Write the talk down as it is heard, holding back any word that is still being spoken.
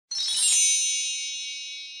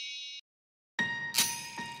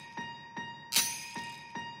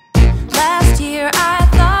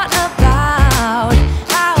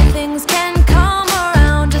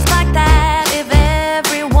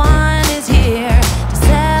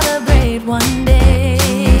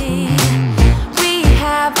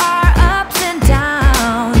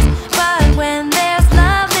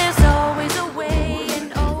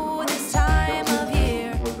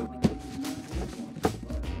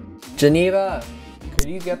Geneva, could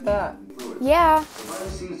you get that? Yeah. The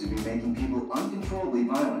virus seems to be making people uncontrollably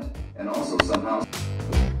violent, and also somehow...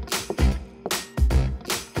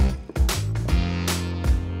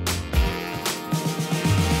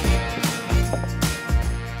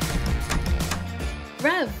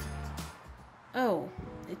 Rev! Oh,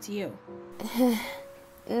 it's you.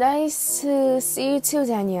 Nice to see you too,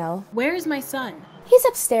 Danielle. Where is my son? He's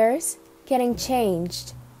upstairs, getting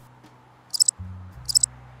changed.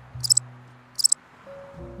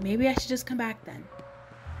 Maybe I should just come back then.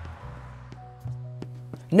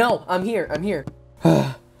 No, I'm here.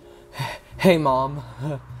 Hey, Mom.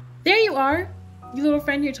 There you are! Your little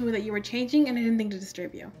friend here told me that you were changing and I didn't think to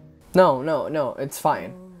disturb you. No, it's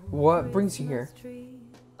fine. What brings you here?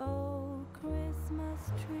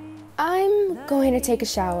 I'm going to take a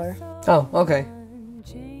shower. Oh, okay.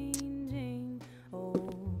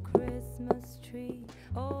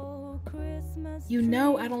 You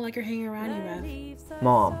know I don't like her hanging around you, Rev.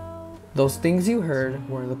 Mom, those things you heard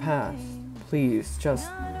were in the past. Please,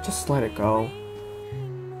 just let it go.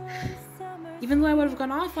 Even though I would have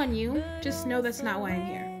gone off on you, just know that's not why I'm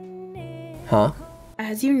here. Huh?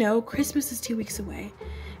 As you know, Christmas is 2 weeks away.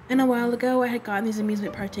 And a while ago, I had gotten these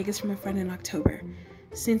amusement park tickets from a friend in October.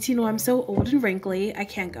 Since you know I'm so old and wrinkly, I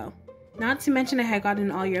can't go. Not to mention I had gotten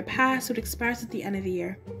an all-year pass, which expires at the end of the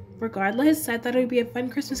year. Regardless, I thought it would be a fun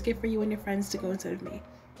Christmas gift for you and your friends to go instead of me.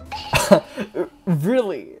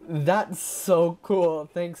 Really? That's so cool.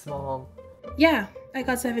 Thanks, Mom. Yeah, I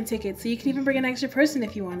got 7 tickets, so you can even bring an extra person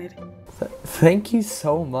if you wanted. Thank you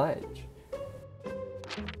so much.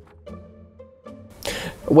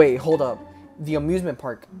 Wait, hold up. The amusement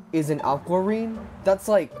park is in Aquarine? That's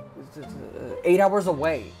like 8 hours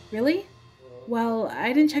away. Really? Well,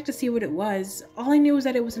 I didn't check to see what it was. All I knew was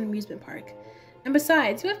that it was an amusement park. And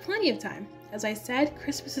besides, you have plenty of time. As I said,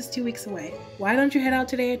 Christmas is 2 weeks away. Why don't you head out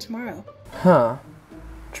today or tomorrow? Huh.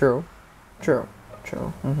 True.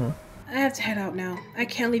 Mm-hmm. I have to head out now. I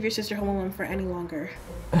can't leave your sister home alone for any longer.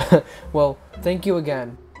 Well, thank you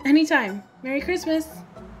again. Anytime. Merry Christmas!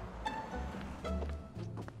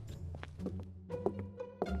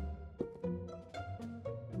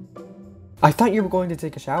 I thought you were going to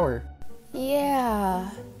take a shower. Yeah,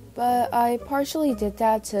 but I partially did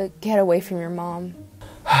that to get away from your mom.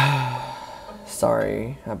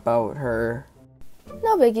 Sorry about her.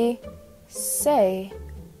 No biggie. Say,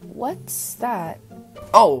 what's that?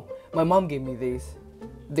 Oh, my mom gave me these.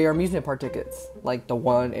 They are amusement park tickets, like the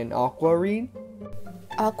one in Aquarine.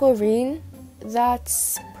 Aquarine?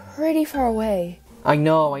 That's pretty far away. I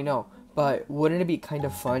know, but wouldn't it be kind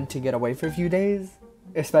of fun to get away for a few days?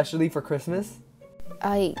 Especially for Christmas?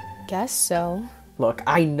 I guess so. Look,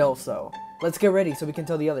 I know so. Let's get ready so we can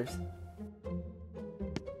tell the others.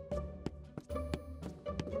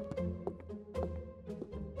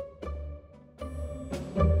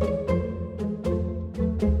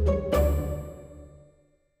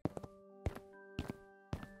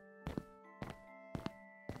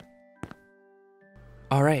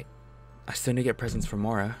 Alright, I still need to get presents for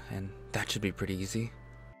Mora, and that should be pretty easy.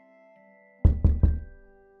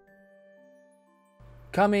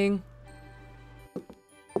 Coming!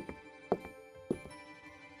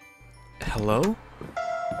 Hello?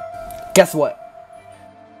 Guess what?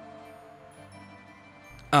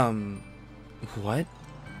 What?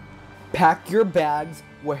 Pack your bags.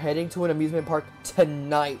 We're heading to an amusement park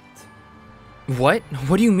tonight. What?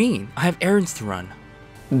 What do you mean? I have errands to run.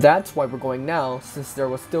 That's why we're going now, since there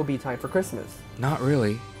will still be time for Christmas. Not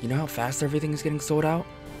really. You know how fast everything is getting sold out?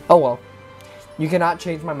 Oh well. You cannot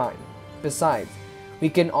change my mind. Besides, we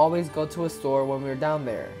can always go to a store when we're down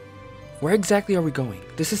there. Where exactly are we going?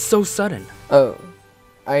 This is so sudden. Oh,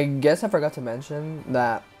 I guess I forgot to mention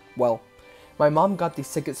that, well, my mom got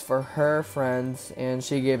these tickets for her friends and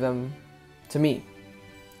she gave them to me.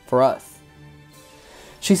 For us.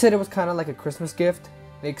 She said it was kind of like a Christmas gift.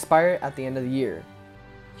 They expire at the end of the year.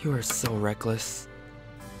 You are so reckless.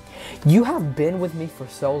 You have been with me for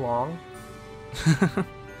so long.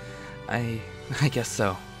 I guess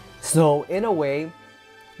so. So, in a way,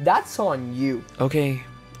 that's on you. Okay.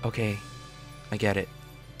 I get it.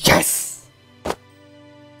 Yes!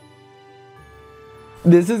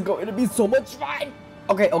 This is going to be so much fun!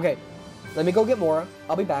 Okay. Let me go get Mora.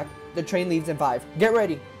 I'll be back. The train leaves in 5. Get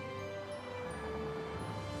ready.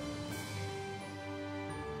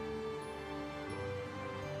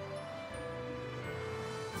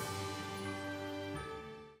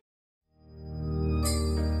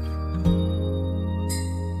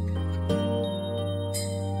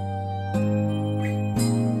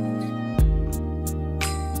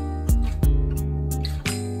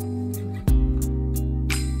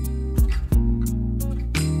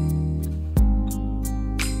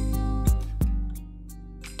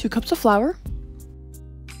 2 cups of flour.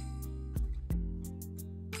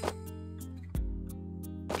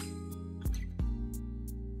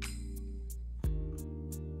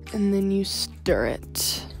 And then you stir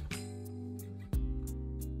it.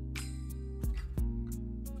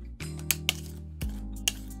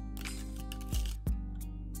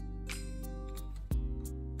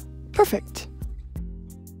 Perfect.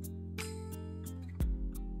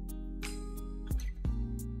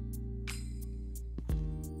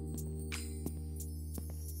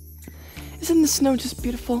 Isn't the snow just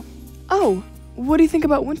beautiful? Oh, what do you think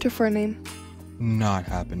about winter for a name? Not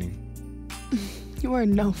happening. You are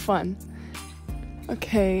no fun.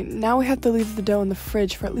 Okay, now we have to leave the dough in the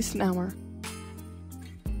fridge for at least an hour.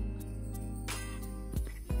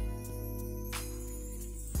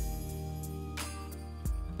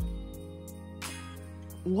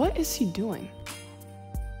 What is he doing?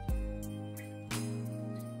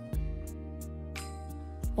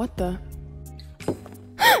 What the?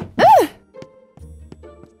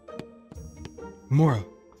 Mora.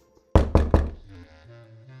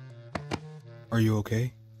 Are you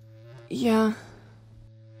okay? Yeah.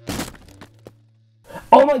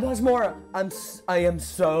 Oh my gosh, Mora! I am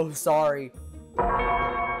so sorry.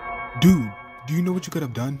 Dude, do you know what you could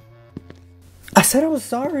have done? I said I was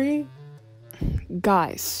sorry.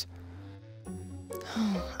 Guys.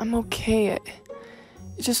 I'm okay.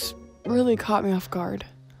 It just really caught me off guard.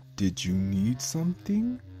 Did you need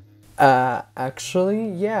something?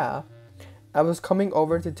 Actually, yeah. I was coming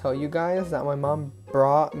over to tell you guys that my mom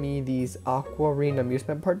brought me these Aquarine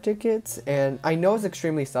amusement park tickets, and I know it's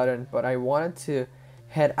extremely sudden, but I wanted to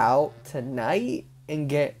head out tonight and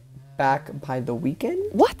get back by the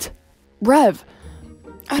weekend. What? Rev,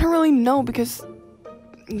 I don't really know because,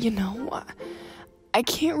 you know, I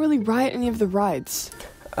can't really ride any of the rides.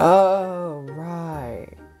 Oh, right.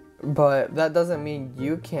 But that doesn't mean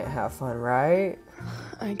you can't have fun, right?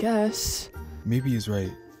 I guess. Maybe he's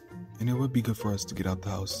right. And it would be good for us to get out the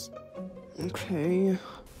house. Okay.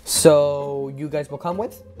 So, you guys will come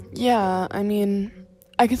with? Yeah, I mean,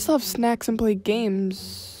 I could still have snacks and play games,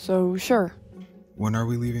 so sure. When are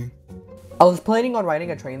we leaving? I was planning on riding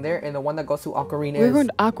a train there, and the one that goes to Aquarine We're going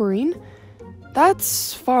to Aquarine?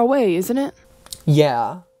 That's far away, isn't it?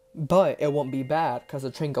 Yeah, but it won't be bad, because the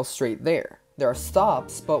train goes straight there. There are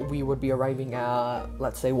stops, but we would be arriving at,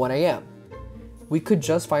 let's say, 1 a.m. We could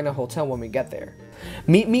just find a hotel when we get there.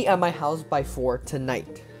 Meet me at my house by 4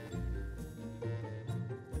 tonight.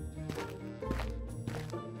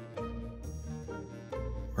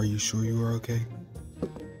 Are you sure you are okay?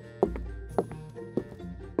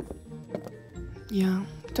 Yeah,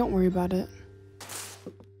 don't worry about it.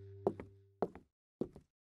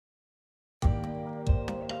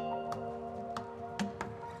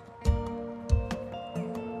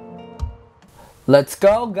 Let's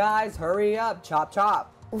go, guys. Hurry up. Chop,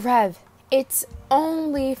 chop. Rev, it's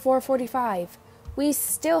only 4:45. We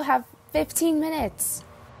still have 15 minutes.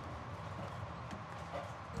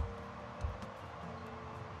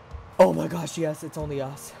 Oh my gosh, yes, it's only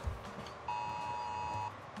us.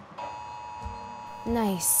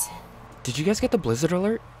 Nice. Did you guys get the blizzard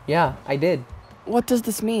alert? Yeah, I did. What does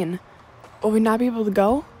this mean? Will we not be able to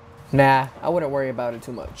go? Nah, I wouldn't worry about it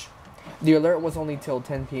too much. The alert was only till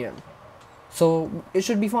 10 p.m. So, it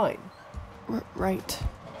should be fine. Right.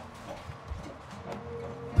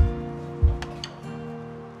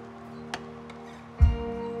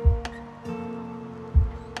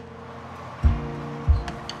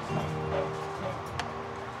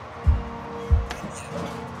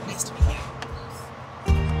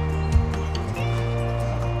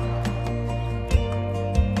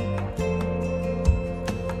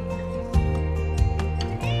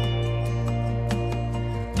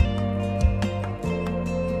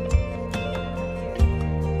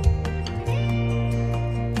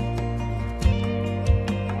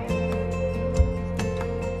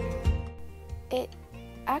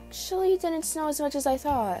 Actually didn't snow as much as I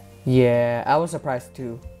thought. Yeah, I was surprised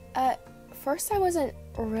too. At first I wasn't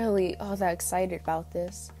really all that excited about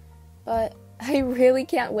this, but I really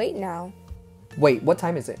can't wait now. Wait, what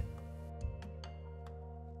time is it?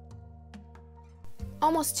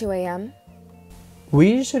 Almost 2 a.m.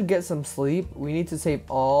 We should get some sleep. We need to save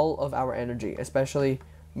all of our energy, especially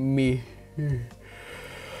me.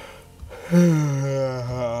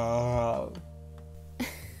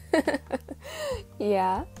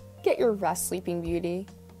 Yeah, get your rest, Sleeping Beauty.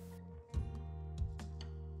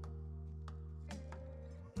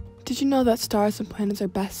 Did you know that stars and planets are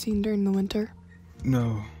best seen during the winter?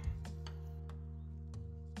 No.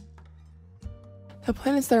 The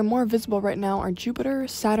planets that are more visible right now are Jupiter,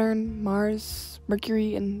 Saturn, Mars,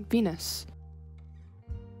 Mercury, and Venus.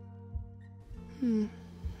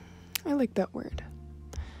 I like that word.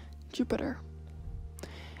 Jupiter.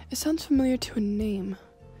 It sounds familiar to a name.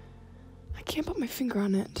 I can't put my finger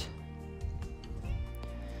on it.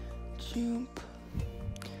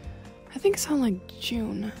 I think it sounds like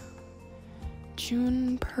June.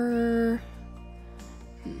 Juniper.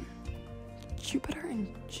 Jupiter and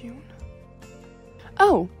June.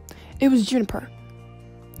 Oh, it was Juniper.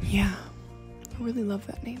 Yeah, I really love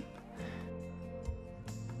that name.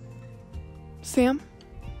 Sam?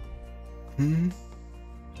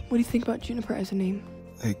 What do you think about Juniper as a name?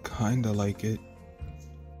 I kinda like it.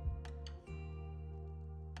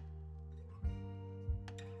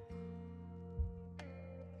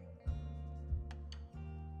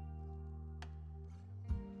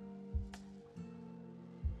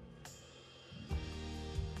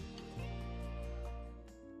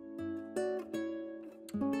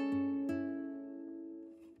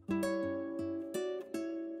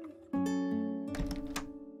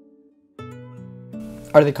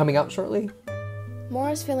 Are they coming out shortly?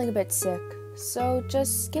 Mora's feeling a bit sick, so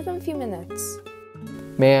just give them a few minutes.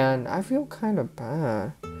 Man, I feel kind of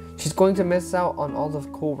bad. She's going to miss out on all the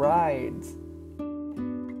cool rides.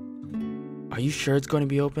 Are you sure it's going to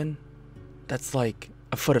be open? That's like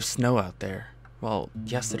a foot of snow out there. Well,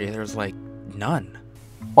 yesterday there was like none.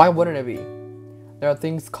 Why wouldn't it be? There are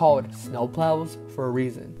things called snowplows for a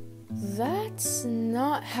reason. That's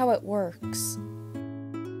not how it works.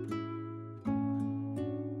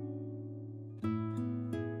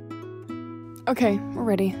 Okay, we're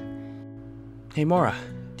ready. Hey Mora,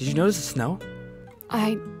 did you notice the snow?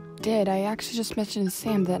 I did. I actually just mentioned to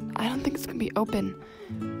Sam that I don't think it's gonna be open.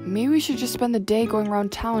 Maybe we should just spend the day going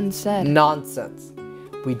around town instead. Nonsense.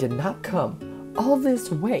 We did not come all this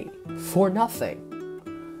way for nothing.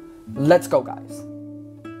 Let's go, guys.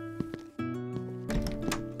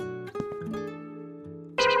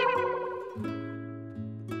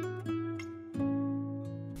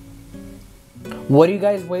 What are you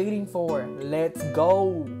guys waiting for? Let's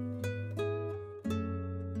go.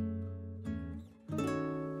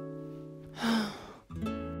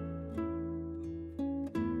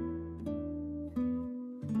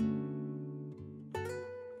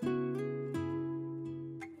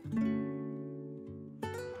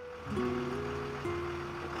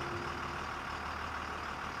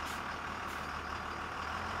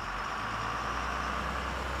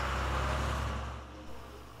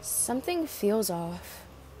 Something feels off.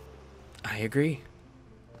 I agree.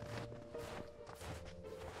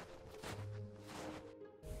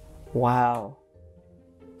 Wow.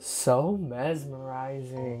 So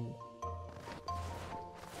mesmerizing.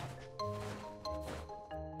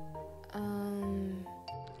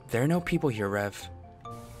 There are no people here, Rev.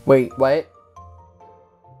 Wait, what?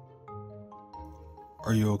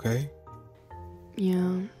 Are you okay?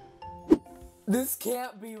 Yeah. This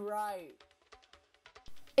can't be right.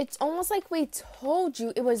 It's almost like we told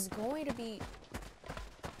you it was going to be...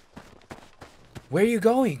 Where are you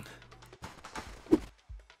going?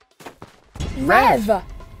 Rev!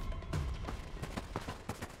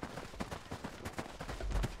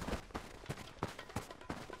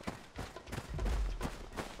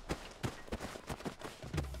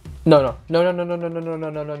 No.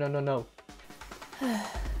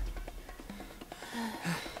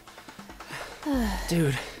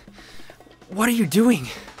 Dude, what are you doing?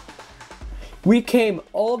 We came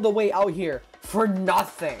all the way out here for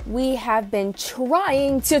nothing. We have been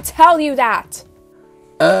trying to tell you that.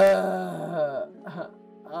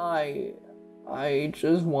 I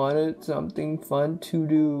just wanted something fun to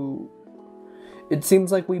do. It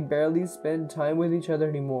seems like we barely spend time with each other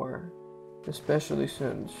anymore. Especially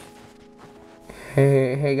since...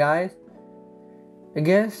 Hey guys. I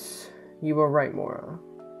guess you were right, Mora.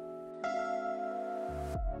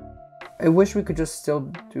 I wish we could just still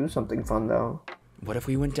do something fun though. What if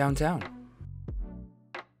we went downtown?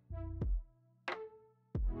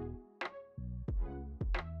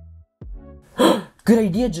 Good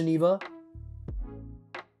idea, Geneva.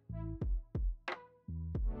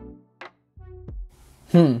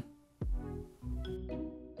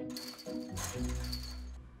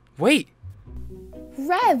 Wait!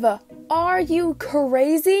 Rev, are you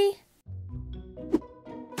crazy?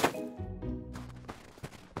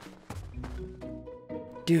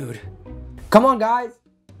 Dude, Come on, guys.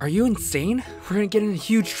 are you insane? We're gonna get in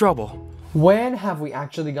huge trouble. When have we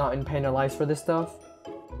actually gotten penalized for this stuff?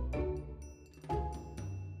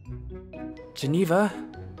 Geneva,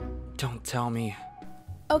 don't tell me.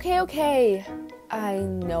 Okay. I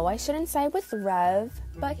know I shouldn't side with Rev,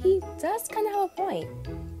 but he does kind of have a point.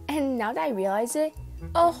 And now that I realize it,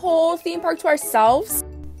 a whole theme park to ourselves?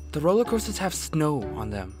 The roller coasters have snow on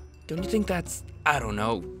them. Don't you think that's, I don't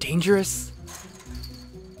know, dangerous?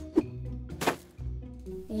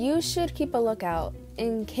 You should keep a lookout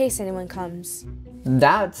in case anyone comes.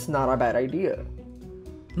 That's not a bad idea.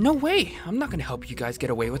 No way! I'm not gonna help you guys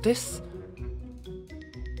get away with this.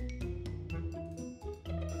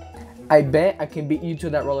 I bet I can beat you to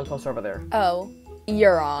that roller coaster over there. Oh,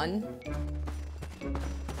 you're on.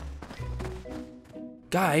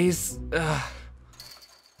 Guys,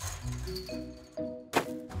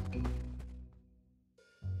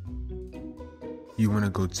 You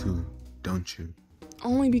wanna go too, don't you?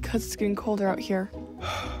 Only because it's getting colder out here.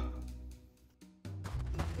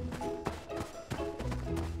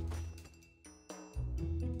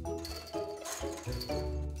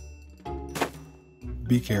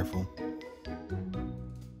 Be careful.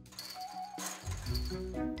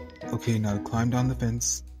 Okay, now climb down the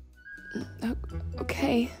fence.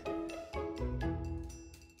 Okay.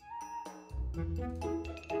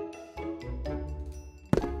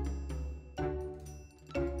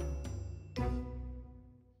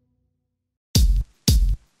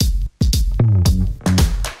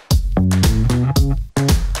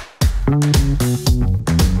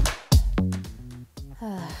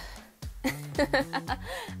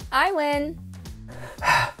 I win.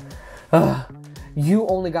 You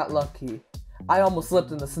only got lucky. I almost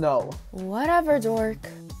slipped in the snow. Whatever, dork.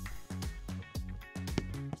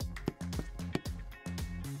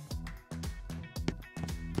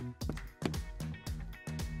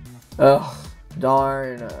 Ugh,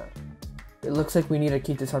 darn. It looks like we need a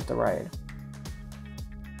key to start the ride.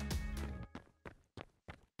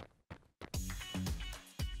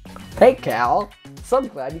 Hey, Cal. So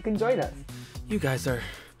glad you can join us. you guys are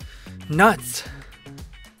nuts.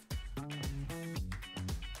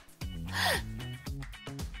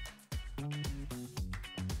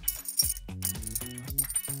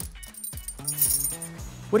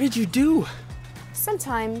 What did you do?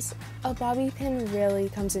 Sometimes a bobby pin really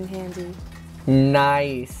comes in handy.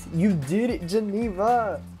 Nice. You did it,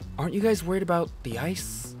 Geneva. Aren't you guys worried about the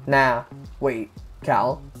ice? Nah, wait,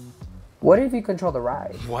 Cal. What if you control the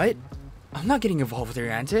ride? What? I'm not getting involved with your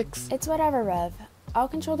antics. It's whatever, Rev. I'll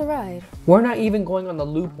control the ride. We're not even going on the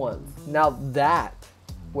loop ones. Now that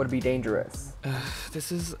would be dangerous.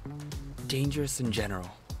 This is dangerous in general.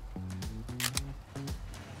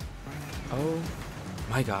 Oh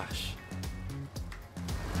my gosh.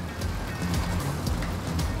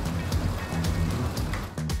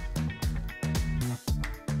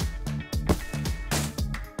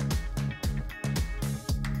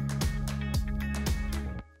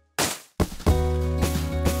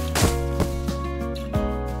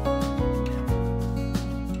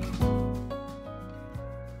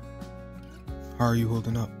 How are you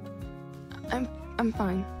holding up? I'm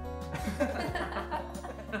fine.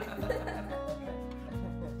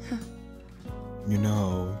 You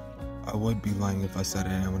know, I would be lying if I said I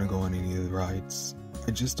didn't want to go on any of the rides.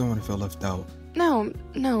 I just don't want to feel left out. No,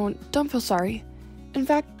 don't feel sorry. In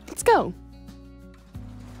fact, let's go.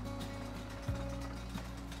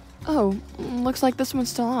 Oh, looks like this one's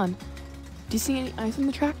still on. Do you see any ice on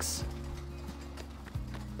the tracks?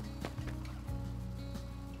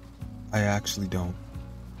 I actually don't.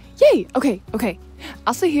 Yay! Okay.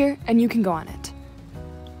 I'll stay here and you can go on it.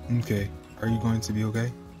 Okay, are you going to be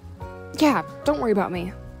okay? Yeah, don't worry about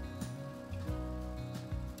me.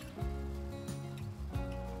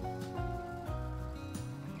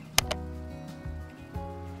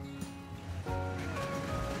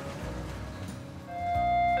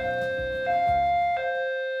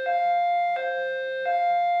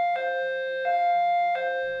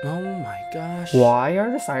 Oh my gosh. Why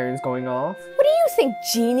are the sirens going off? What do you think,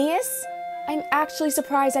 genius? I'm actually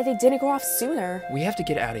surprised that they didn't go off sooner. We have to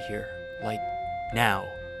get out of here. Like, now.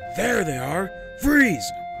 There they are!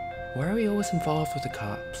 Freeze! Why are we always involved with the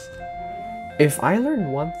cops? If I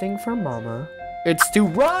learned one thing from Mama, it's to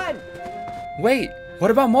run! Wait,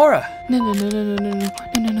 what about Mora? No.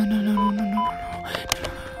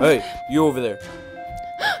 Hey, you over there.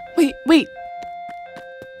 Wait. Wait.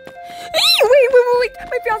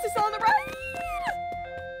 My fiance's still on the ride.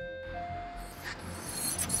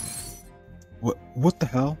 What the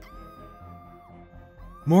hell?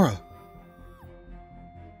 Mora!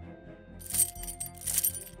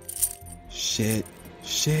 Shit.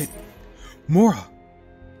 Mora!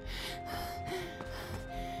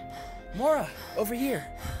 Mora, over here.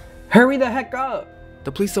 Hurry the heck up!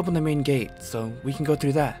 The police opened the main gate, so we can go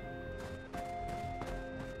through that.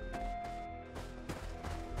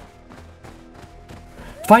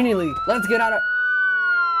 Finally, let's get out of...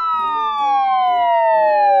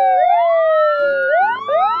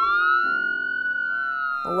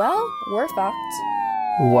 Well, we're fucked.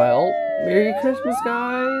 Well, Merry Christmas,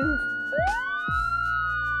 guys!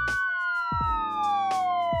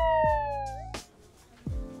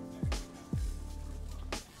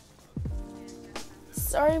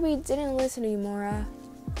 Sorry we didn't listen to you, Mora.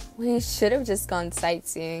 We should have just gone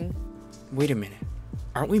sightseeing. Wait a minute.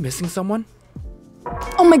 Aren't we missing someone?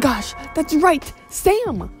 Oh my gosh, that's right,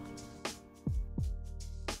 Sam!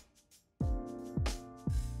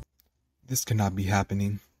 This cannot be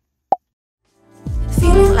happening.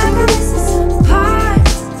 Feeling like this